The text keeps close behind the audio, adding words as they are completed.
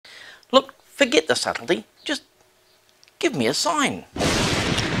Forget the subtlety, just give me a sign.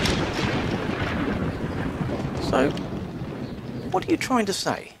 So, what are you trying to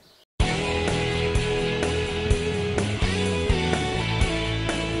say?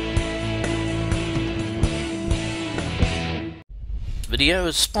 This video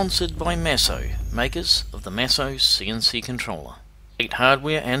is sponsored by Masso, makers of the Masso CNC controller. Complete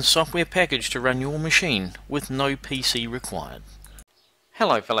hardware and software package to run your machine with no PC required.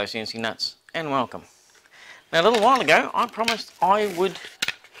 Hello fellow CNC nuts and welcome. Now a little while ago I promised I would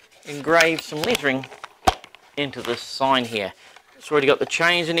engrave some lettering into this sign here. It's already got the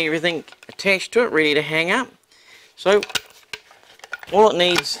chains and everything attached to it, ready to hang up. So all it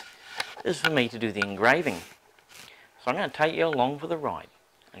needs is for me to do the engraving. So I'm going to take you along for the ride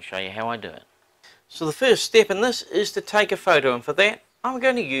and show you how I do it. So the first step in this is to take a photo, and for that I'm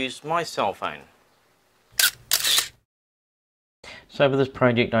going to use my cell phone. So for this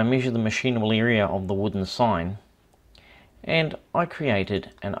project I measured the machinable area of the wooden sign and I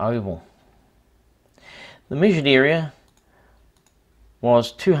created an oval. The measured area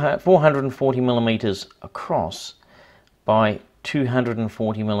was 440 millimeters across by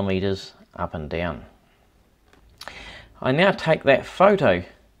 240 millimeters up and down. I now take that photo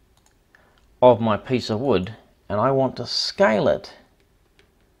of my piece of wood and I want to scale it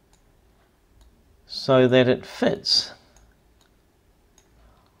so that it fits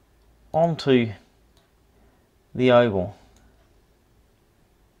onto the oval.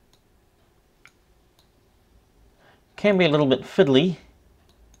 Can be a little bit fiddly,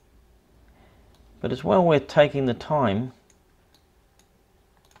 but it's well worth taking the time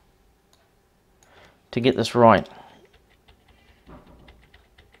to get this right.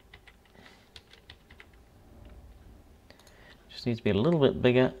 Just needs to be a little bit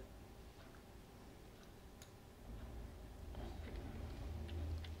bigger.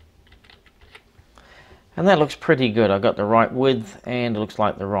 And that looks pretty good. I've got the right width and it looks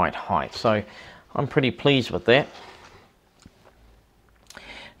like the right height. So I'm pretty pleased with that.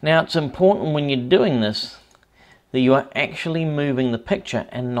 Now it's important when you're doing this that you are actually moving the picture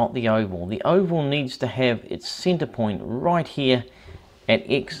and not the oval. The oval needs to have its center point right here at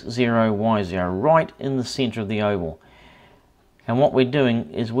X0, Y0, right in the center of the oval. And what we're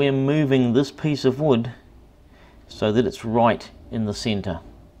doing is we're moving this piece of wood so that it's right in the center.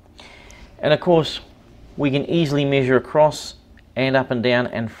 And of course we can easily measure across and up and down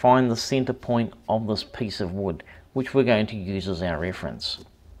and find the center point of this piece of wood, which we're going to use as our reference.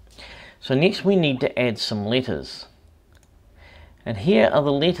 So next we need to add some letters. And here are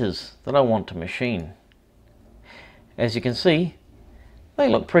the letters that I want to machine. As you can see, they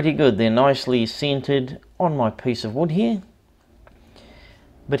look pretty good. They're nicely centered on my piece of wood here.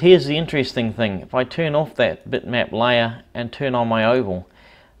 But here's the interesting thing. If I turn off that bitmap layer and turn on my oval,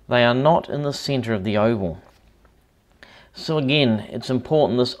 they are not in the center of the oval. So again, it's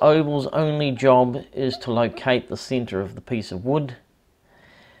important this oval's only job is to locate the center of the piece of wood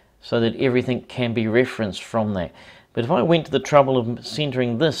so that everything can be referenced from that. But if I went to the trouble of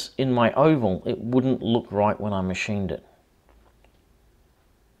centering this in my oval, it wouldn't look right when I machined it.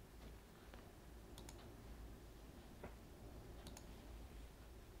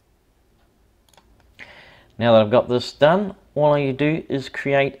 Now that I've got this done, all I do is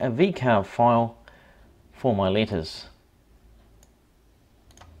create a VCarve file for my letters.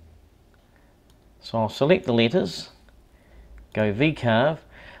 So I'll select the letters, go VCarve.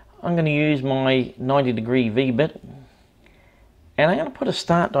 I'm going to use my 90-degree V-bit and I'm going to put a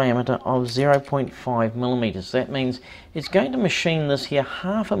start diameter of 0.5 millimeters. That means it's going to machine this here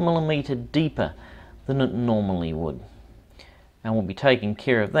 0.5 millimeter deeper than it normally would. And we'll be taking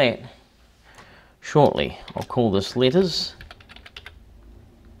care of that shortly. I'll call this letters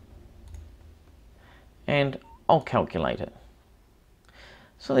and I'll calculate it.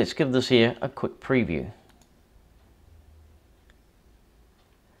 So let's give this here a quick preview.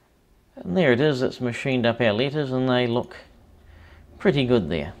 And there it is, it's machined up our letters and they look pretty good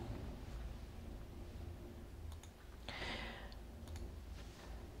there.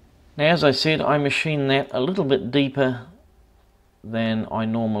 Now as I said, I machined that a little bit deeper than I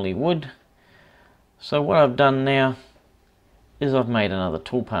normally would. So what I've done now is I've made another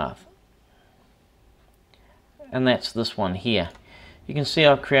toolpath. And that's this one here. You can see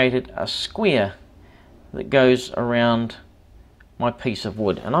I've created a square that goes around my piece of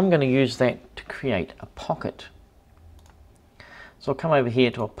wood, and I'm going to use that to create a pocket. So I'll come over here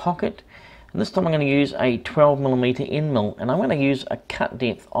to a pocket, and this time I'm going to use a 12mm end mill, and I'm going to use a cut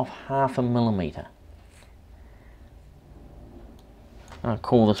depth of 0.5 millimeter. I'll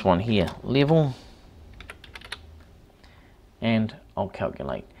call this one here level, and I'll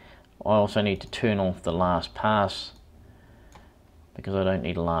calculate I also need to turn off the last pass because I don't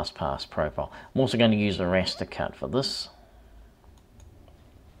need a last pass profile. I'm also going to use a raster cut for this.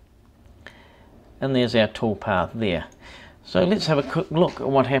 And there's our toolpath there. So let's have a quick look at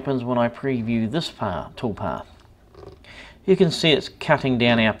what happens when I preview this toolpath. You can see it's cutting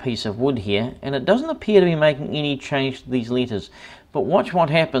down our piece of wood here, and it doesn't appear to be making any change to these letters. But watch what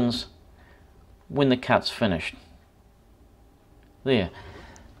happens when the cut's finished. There.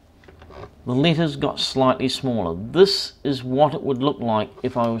 The letters got slightly smaller. This is what it would look like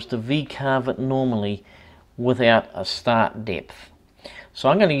if I was to VCarve it normally without a start depth. So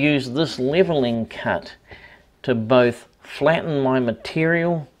I'm going to use this leveling cut to both flatten my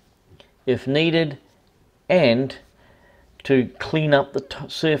material if needed and to clean up the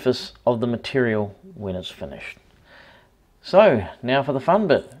surface of the material when it's finished. So now for the fun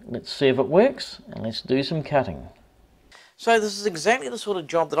bit. Let's see if it works and let's do some cutting. So this is exactly the sort of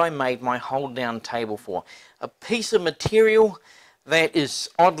job that I made my hold down table for. A piece of material that is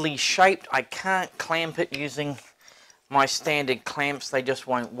oddly shaped. I can't clamp it using my standard clamps, they just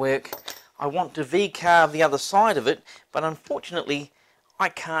won't work. I want to V-carve the other side of it, but unfortunately I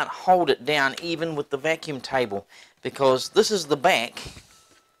can't hold it down even with the vacuum table because this is the back,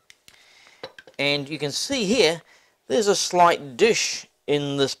 and you can see here there's a slight dish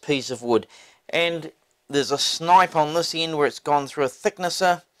in this piece of wood, and there's a snipe on this end where it's gone through a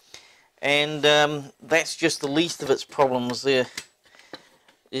thicknesser, and that's just the least of its problems there.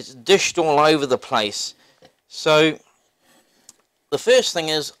 It's dished all over the place. So the first thing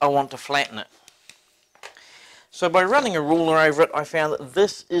is I want to flatten it. So by running a ruler over it, I found that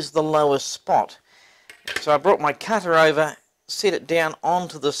this is the lowest spot. So I brought my cutter over, set it down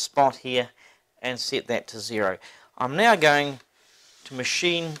onto the spot here, and set that to 0. I'm now going to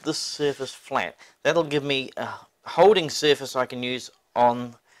machine this surface flat. That'll give me a holding surface I can use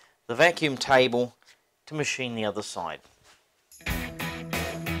on the vacuum table to machine the other side.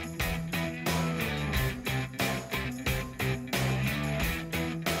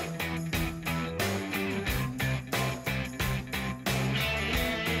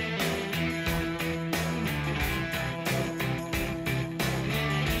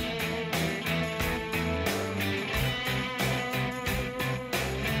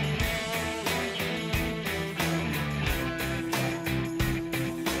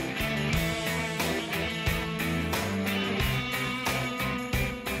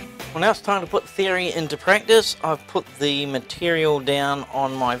 Well, now it's time to put theory into practice. I've put the material down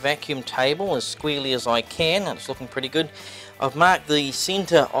on my vacuum table as squarely as I can, and it's looking pretty good. I've marked the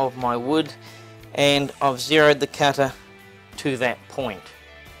center of my wood and I've zeroed the cutter to that point.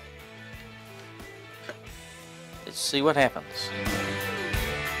 Let's see what happens.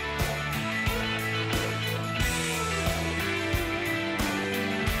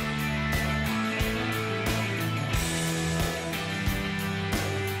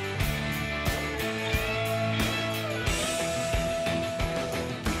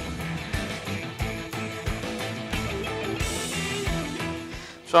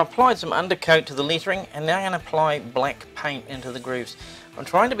 So I applied some undercoat to the lettering, and now I'm going to apply black paint into the grooves. I'm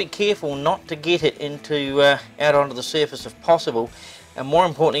trying to be careful not to get it into out onto the surface if possible, and more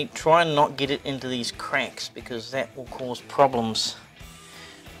importantly try and not get it into these cracks, because that will cause problems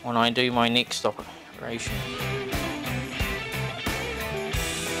when I do my next operation.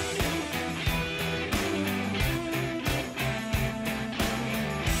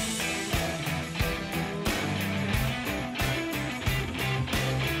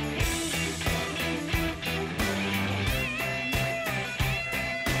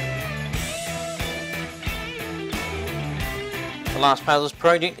 The last part of this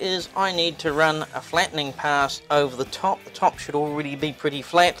project is I need to run a flattening pass over the top. The top should already be pretty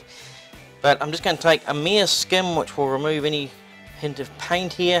flat, but I'm just going to take a mere skim which will remove any hint of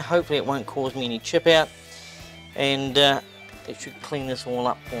paint here. Hopefully it won't cause me any chip out, and it should clean this all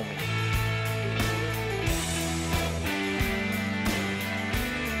up for me.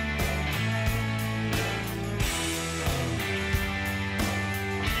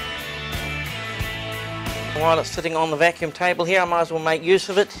 While it's sitting on the vacuum table here, I might as well make use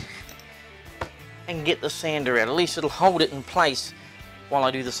of it and get the sander out. At least it'll hold it in place while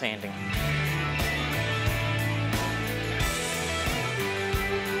I do the sanding.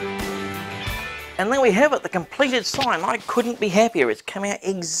 And there we have it, the completed sign. I couldn't be happier. It's come out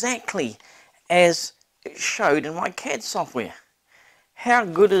exactly as it showed in my CAD software. How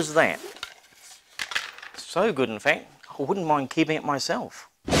good is that? So good, in fact, I wouldn't mind keeping it myself.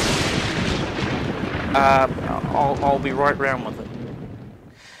 I'll be right round with it.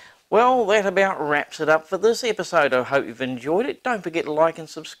 Well, that about wraps it up for this episode. I hope you've enjoyed it. Don't forget to like and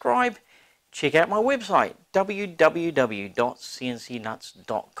subscribe. Check out my website,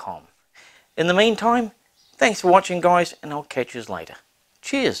 www.CNCnutz.com. In the meantime, thanks for watching, guys, and I'll catch you later.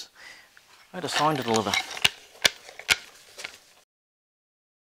 Cheers. I had a sign to deliver.